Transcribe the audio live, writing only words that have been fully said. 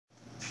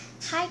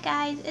Hi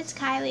guys, it's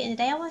Kylie and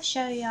today I want to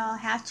show y'all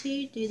how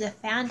to do the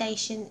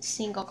foundation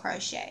single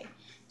crochet.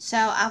 So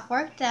I've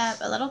worked up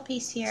a little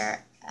piece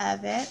here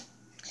of it,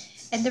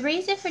 and the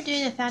reason for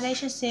doing the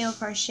foundation single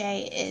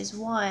crochet is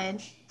one,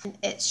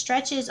 it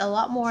stretches a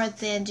lot more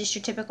than just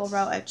your typical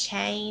row of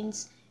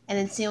chains and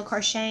then single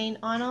crocheting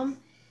on them.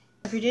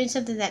 If you're doing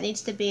something that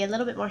needs to be a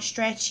little bit more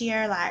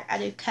stretchier, like I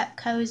do cup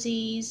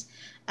cozies,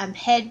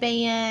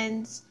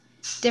 headbands,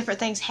 different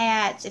things,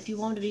 hats, if you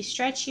want them to be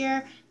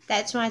stretchier,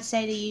 that's when I'd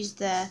say to use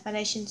the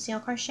foundation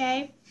single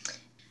crochet.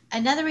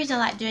 Another reason I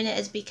like doing it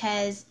is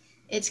because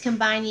it's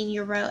combining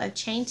your row of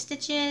chain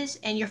stitches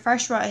and your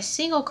first row of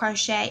single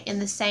crochet in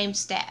the same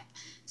step.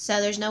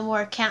 So there's no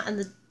more counting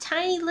the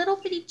tiny little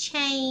bitty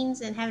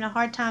chains and having a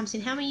hard time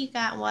seeing how many you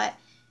got and what.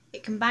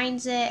 It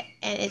combines it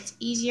and it's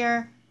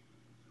easier.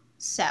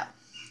 So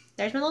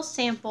there's my little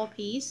sample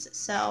piece.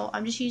 So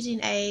I'm just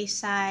using a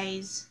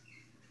size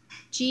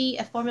G,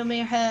 a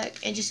 4mm hook,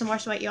 and just some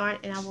worsted weight yarn,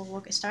 and I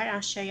will get started.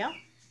 I'll show y'all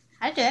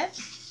how to do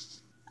it.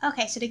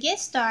 Okay, so to get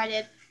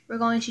started, we're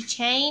going to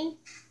chain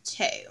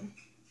 2.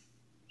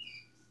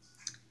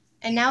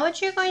 And now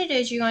what you're going to do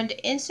is you're going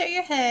to insert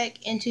your hook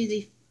into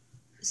the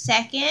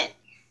second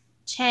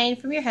chain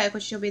from your hook,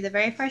 which will be the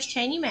very first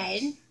chain you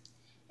made. And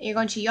you're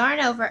going to yarn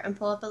over and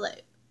pull up a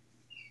loop.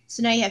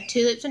 So now you have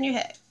 2 loops on your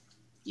hook.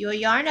 You will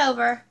yarn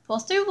over, pull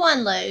through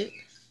 1 loop,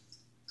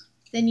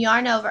 then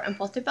yarn over and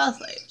pull through both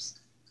loops.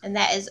 And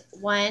that is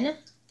 1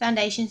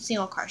 foundation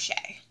single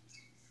crochet.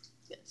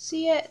 You can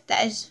see it?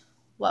 That is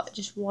what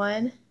just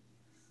 1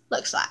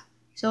 looks like.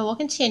 So we'll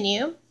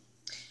continue.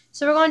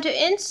 So we're going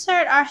to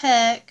insert our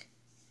hook,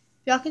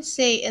 if y'all can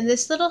see, in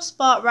this little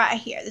spot right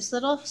here, this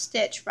little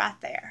stitch right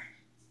there.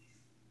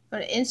 I'm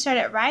going to insert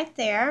it right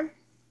there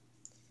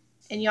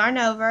and yarn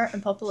over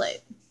and pull up a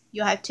loop.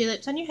 You'll have 2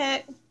 loops on your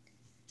hook.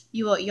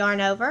 You will yarn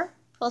over,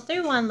 pull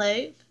through 1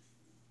 loop,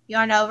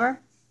 yarn over,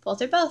 pull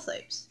through both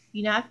loops.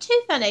 You now have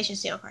 2 foundation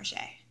single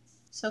crochet.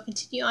 So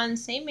continue on the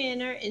same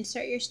manner.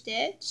 Insert your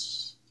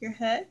stitch, your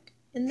hook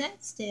in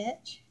that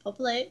stitch, pull up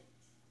a loop,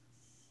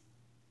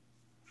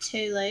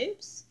 2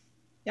 loops,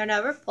 yarn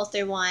over, pull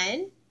through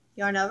 1,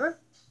 yarn over,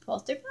 pull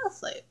through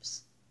both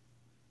loops.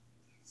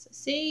 So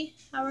see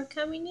how we're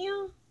coming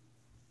now?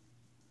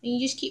 And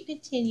you just keep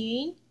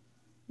continuing.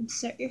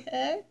 Insert your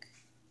hook,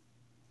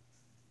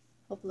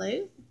 pull up a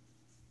loop,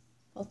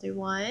 pull through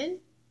 1,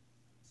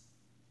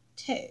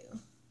 2.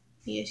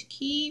 You just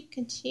keep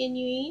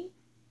continuing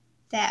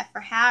that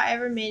for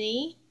however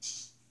many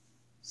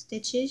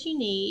stitches you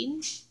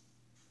need.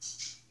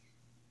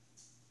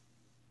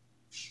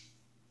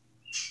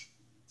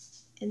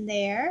 And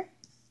there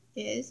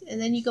is, and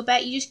then you go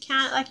back, you just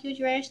count it like you would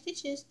your regular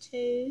stitches,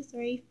 2,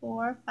 3,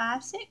 4,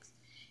 5, 6.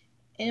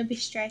 And it'll be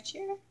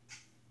stretchier.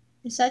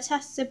 And so that's how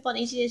simple and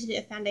easy it is to do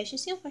a foundation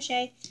single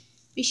crochet.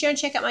 Be sure and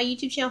check out my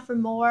YouTube channel for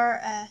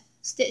more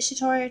stitch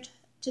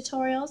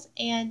tutorials,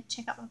 and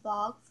check out my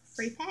blog for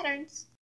free patterns.